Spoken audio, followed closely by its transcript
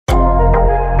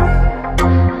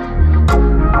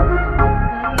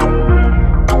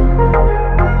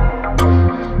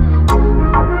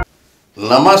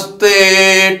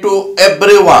Namaste to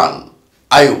everyone.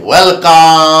 I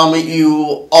welcome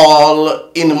you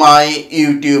all in my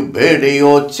YouTube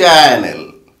video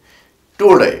channel.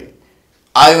 Today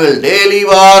I will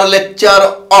deliver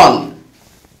lecture on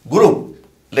group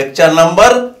lecture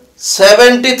number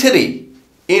 73,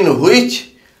 in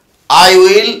which I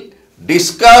will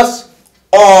discuss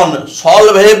on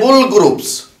solvable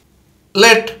groups.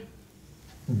 Let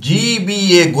G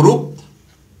be a group.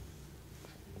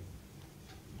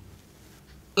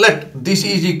 Let this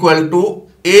is equal to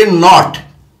A naught.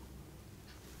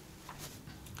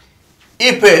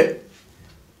 If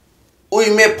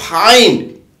we may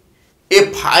find a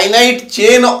finite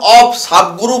chain of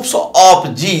subgroups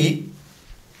of G,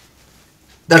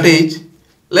 that is,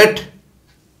 let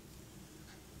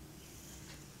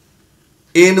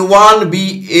N1 be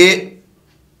a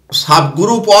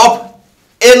subgroup of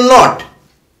N naught.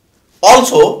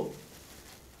 Also,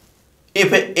 if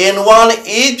N1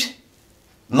 is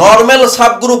normal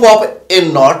subgroup of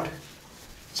N naught,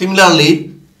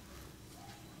 similarly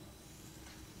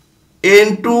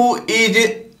N2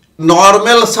 is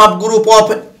normal subgroup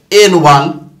of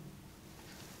N1,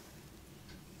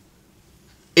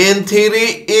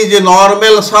 N3 is a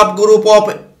normal subgroup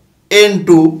of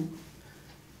N2,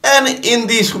 and in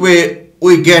this way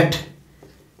we get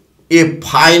a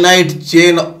finite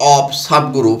chain of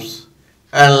subgroups.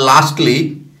 And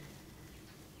lastly,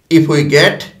 if we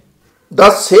get the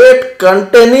set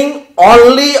containing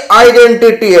only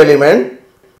identity element,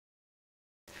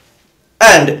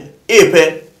 and if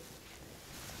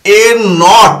N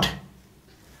naught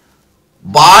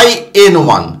by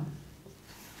N1,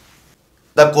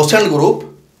 the quotient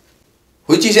group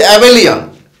which is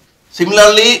abelian,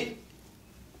 similarly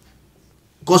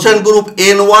quotient group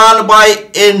N1 by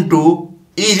N2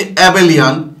 is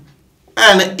abelian,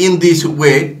 and in this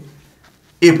way,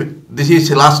 if this is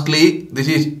lastly, this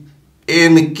is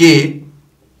Nk,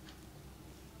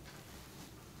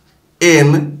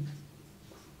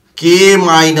 Nk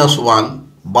minus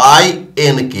 1 by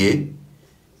Nk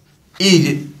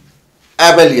is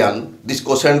abelian, this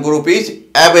quotient group is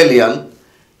abelian,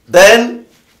 then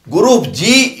group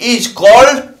G is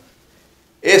called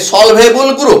a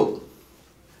solvable group.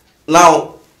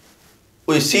 Now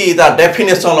we see the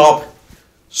definition of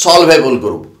solvable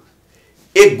group.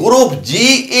 A group G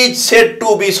is said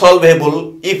to be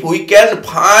solvable if we can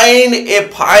find a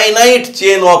finite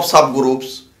chain of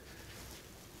subgroups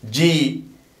G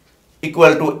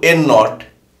equal to N naught,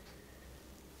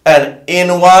 and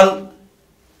N1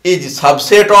 is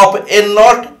subset of N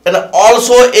naught, and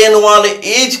also N1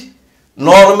 is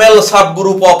normal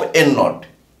subgroup of N naught.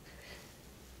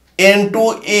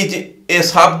 N2 is a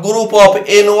subgroup of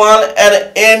N1,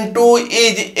 and N2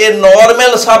 is a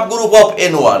normal subgroup of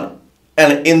N1.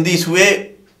 And in this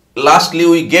way, lastly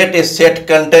we get a set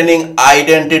containing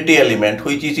identity element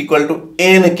which is equal to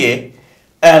Nk,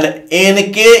 and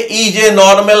Nk is a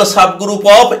normal subgroup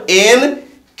of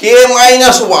Nk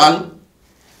minus 1,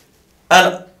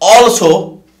 and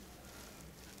also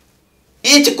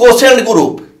each quotient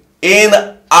group Ni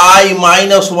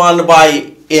minus 1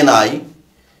 by Ni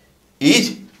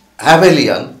is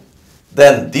abelian.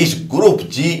 Then this group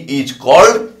G is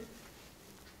called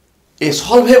a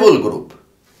solvable group.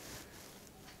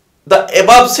 The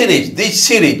above series, this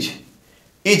series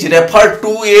is referred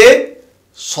to a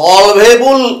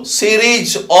solvable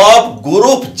series of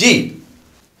group G.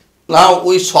 Now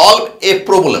we solve a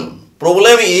problem.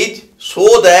 Problem is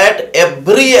so that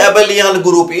every abelian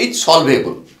group is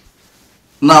solvable.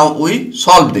 Now we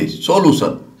solve this.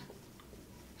 Solution.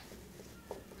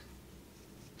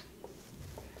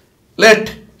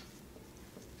 Let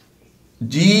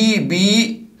G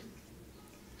be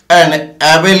an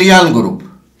abelian group.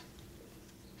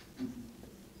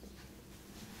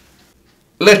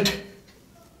 Let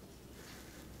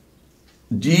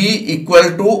G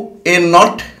equal to N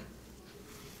naught.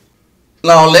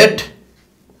 Now let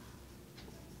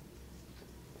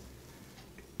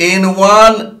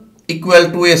N1 equal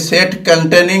to a set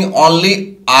containing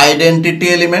only identity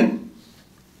element.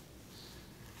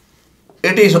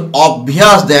 It is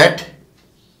obvious that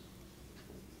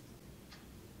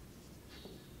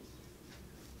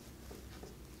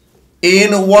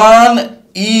N1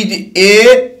 is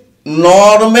a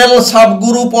normal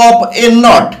subgroup of N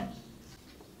naught,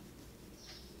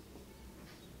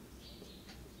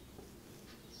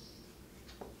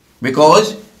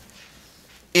 because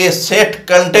a set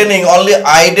containing only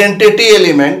identity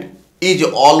element is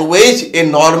always a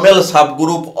normal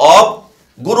subgroup of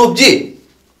group G,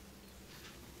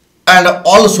 and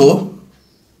also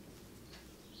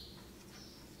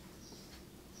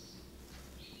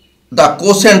the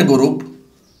quotient group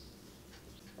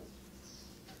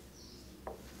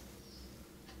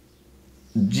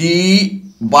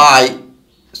by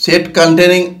set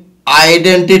containing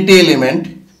identity element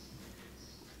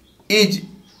is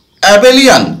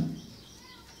abelian,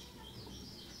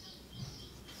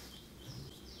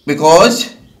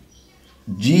 because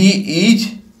G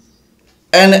is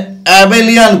an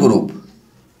abelian group,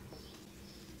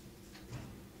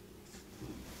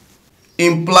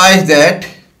 implies that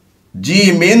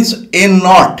G means N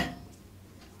naught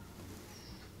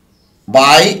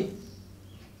by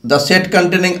the set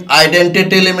containing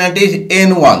identity element is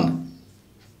N1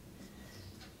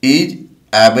 is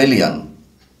abelian.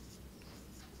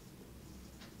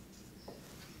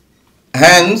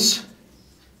 Hence,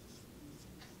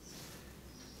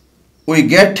 we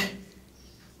get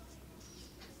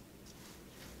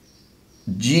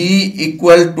G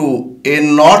equal to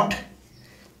N naught.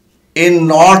 N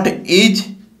naught is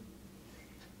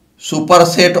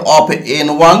superset of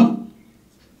N1,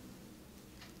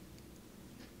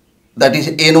 that is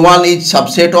N1 is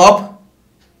subset of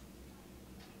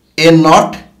N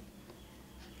naught,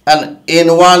 and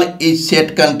N1 is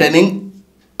set containing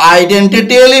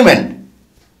identity element.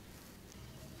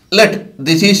 Let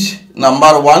this is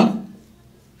number 1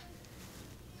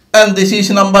 and this is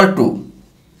number 2.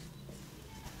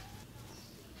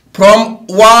 From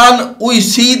 1 we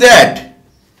see that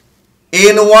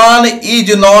N1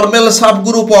 is normal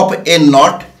subgroup of N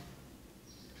naught,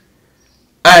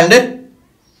 and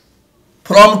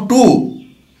from 2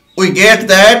 we get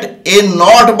that N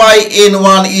naught by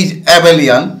N1 is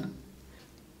abelian.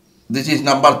 This is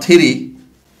number 3.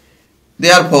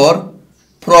 Therefore,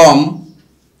 from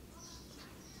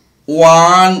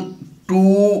 1,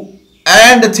 2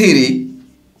 and 3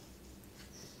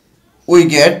 we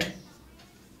get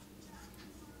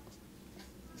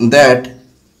that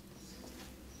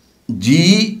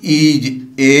G is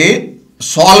a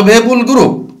solvable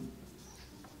group.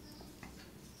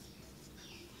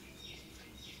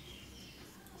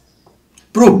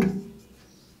 Proved.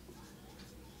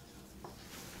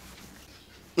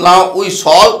 Now we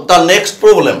solve the next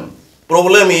problem.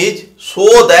 Problem is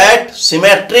show that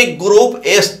symmetric group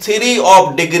S3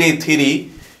 of degree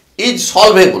 3 is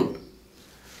solvable.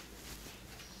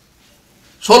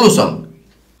 Solution.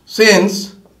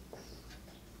 Since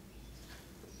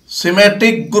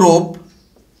symmetric group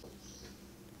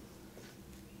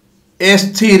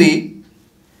S3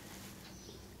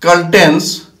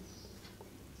 contains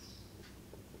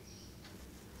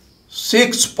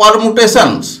 6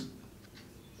 permutations,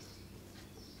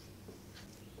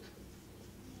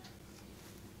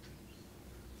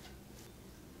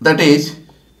 that is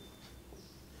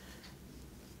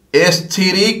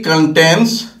S3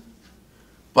 contains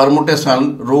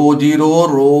permutation row 0,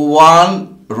 row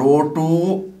 1, row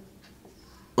 2,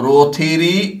 row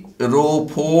 3, row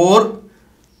 4,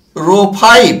 row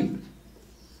 5,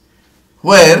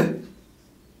 where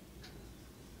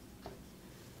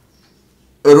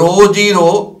row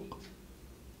 0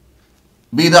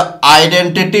 be the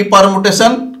identity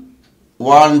permutation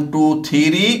 1, 2,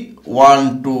 3,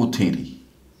 1, 2, 3.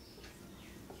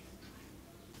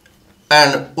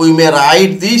 And we may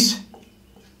write this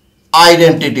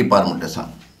identity permutation.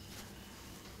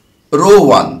 Row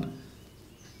 1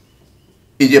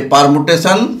 is a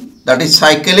permutation, that is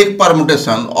cyclic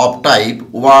permutation of type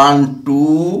 1,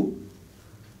 2,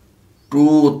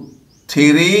 2,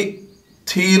 3,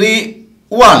 3,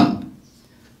 1.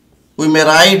 We may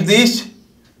write this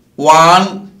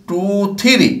 1, 2,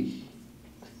 3.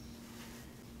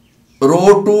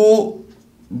 Row 2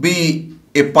 be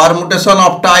a permutation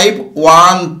of type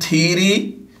 1,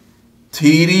 3,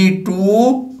 3,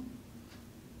 2,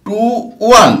 2,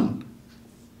 1,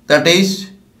 that is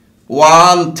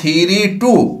 1, 3,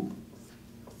 2.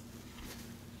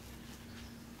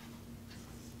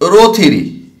 Row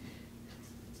 3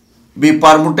 be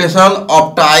permutation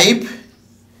of type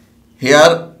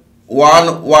here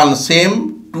 1, 1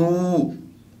 same, 2,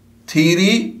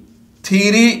 3,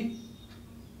 3,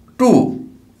 2,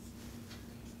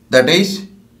 that is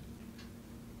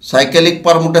cyclic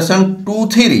permutation 2,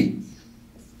 3.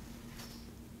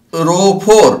 Row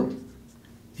 4,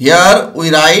 here we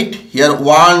write here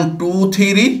 1, 2,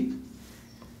 3,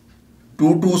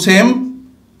 2, 2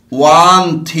 same,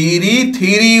 1, 3,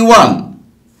 3, 1.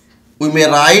 We may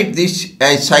write this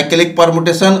as cyclic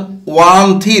permutation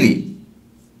 1, 3.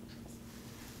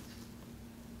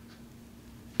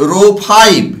 Row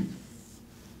 5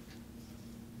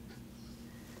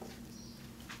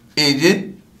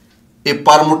 is a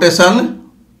permutation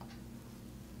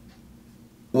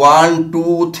 1,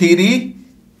 2, 3,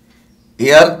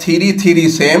 here 3, 3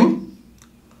 same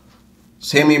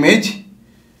image,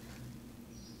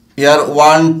 here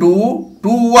 1, 2, 2,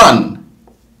 1.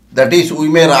 That is, we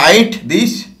may write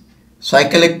this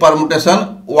cyclic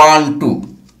permutation 1,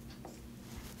 2.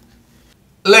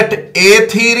 Let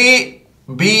A3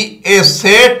 be a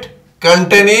set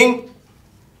containing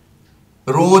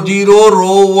row 0,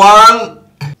 row 1,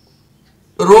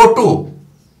 row 2.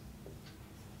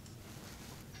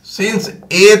 Since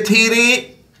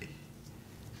A3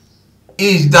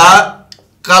 is the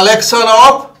collection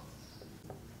of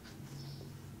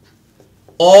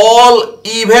all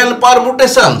even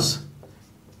permutations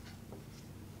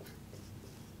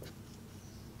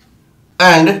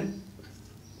and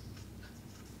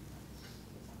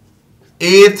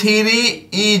A3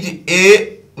 is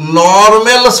a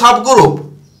normal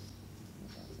subgroup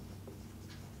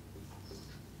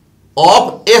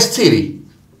of S3.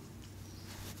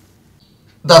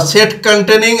 The set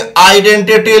containing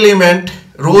identity element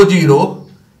row 0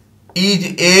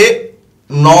 is a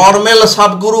normal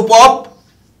subgroup of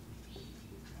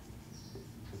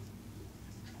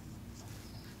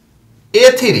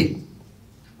A3.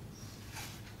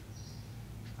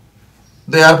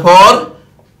 Therefore,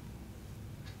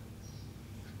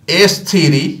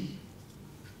 S3,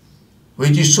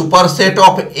 which is superset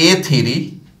of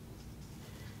A3,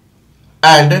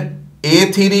 and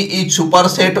A3 is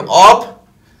superset of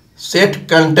set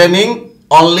containing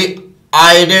only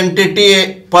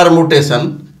identity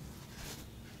permutation.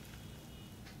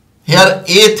 Here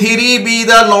A3 be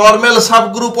the normal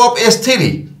subgroup of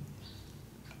S3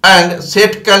 and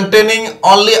set containing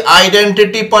only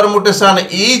identity permutation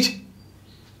is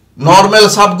normal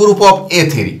subgroup of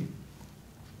A3.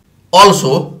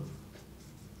 Also,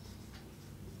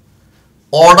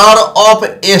 order of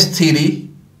S3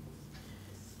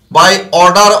 by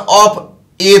order of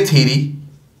A3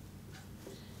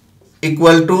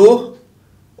 equal to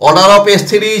order of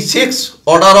S3 is 6,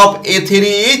 order of A3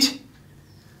 is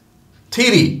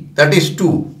 3, that is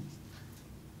 2,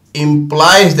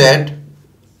 implies that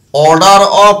order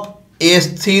of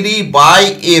S3 by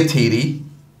A3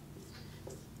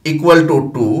 equal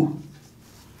to 2.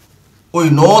 We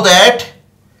know that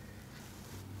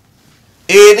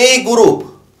any group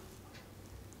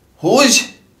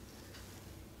whose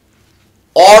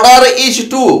order is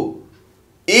 2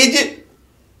 is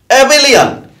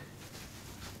abelian,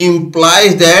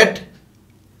 implies that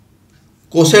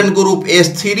quotient group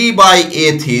S3 by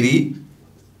A3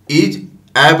 is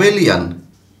abelian.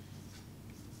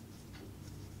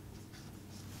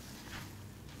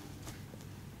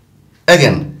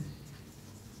 Again,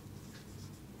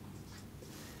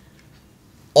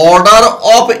 order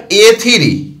of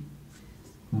A3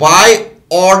 by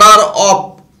order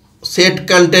of set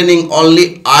containing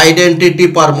only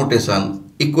identity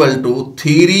permutation equal to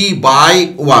 3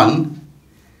 by 1,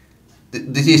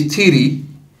 this is 3,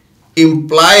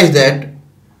 implies that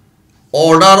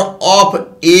order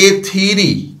of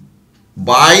A3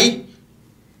 by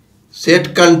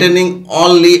set containing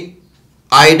only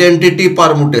identity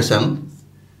permutation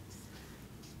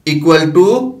equal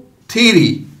to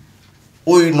 3.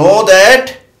 We know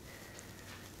that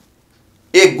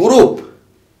a group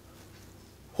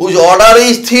whose order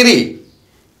is 3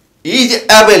 is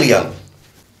abelian,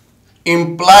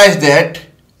 implies that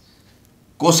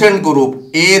quotient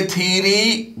group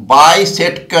A3 by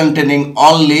set containing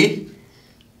only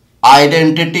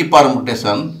identity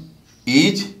permutation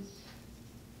is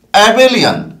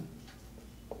abelian.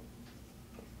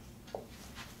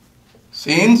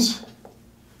 Since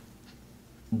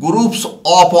groups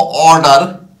of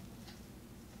order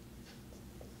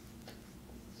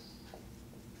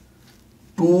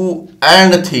 2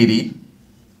 and 3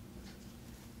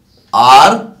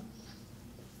 are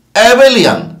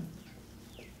abelian.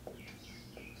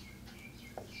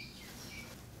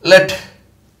 Let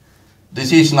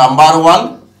this is number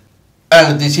 1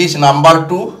 and this is number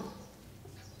 2.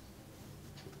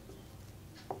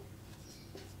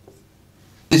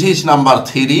 This is number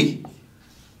 3.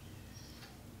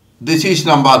 This is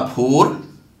number 4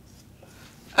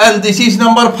 and this is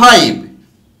number 5.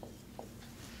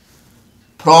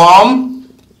 From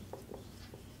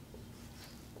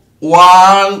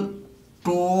 1,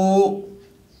 2,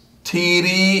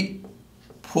 3,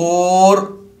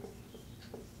 4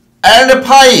 and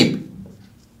 5,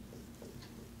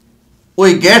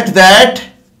 we get that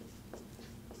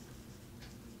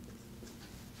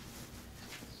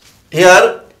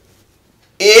here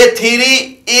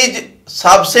A3 is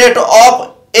subset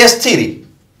of S3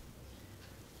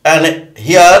 and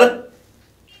here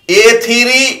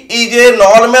A3 is a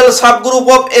normal subgroup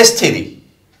of S3.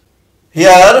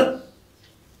 Here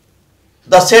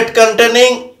the set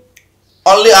containing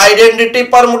only identity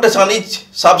permutation is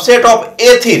subset of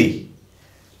A3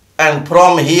 and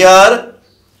from here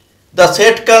the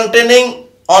set containing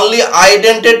only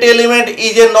identity element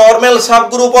is a normal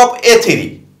subgroup of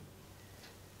A3.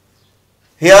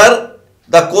 Here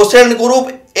the quotient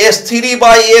group S3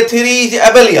 by A3 is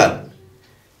abelian.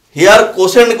 Here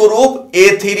quotient group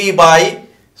A3 by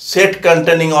set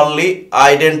containing only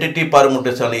identity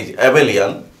permutation is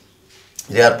abelian.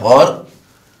 Therefore,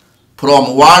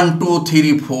 from 1, 2,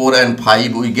 3, 4 and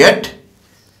 5 we get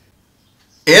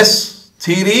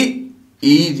S3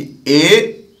 is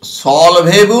a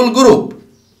solvable group.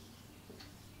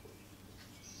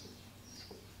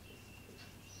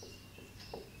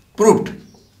 Proved.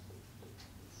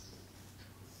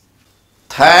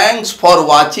 Thanks for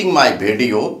watching my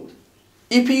video.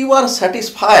 If you are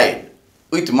satisfied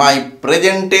with my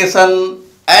presentation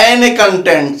and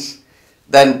contents,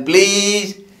 then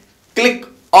please click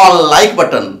on like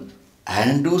button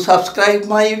and do subscribe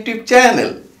my YouTube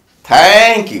channel.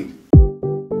 Thank you.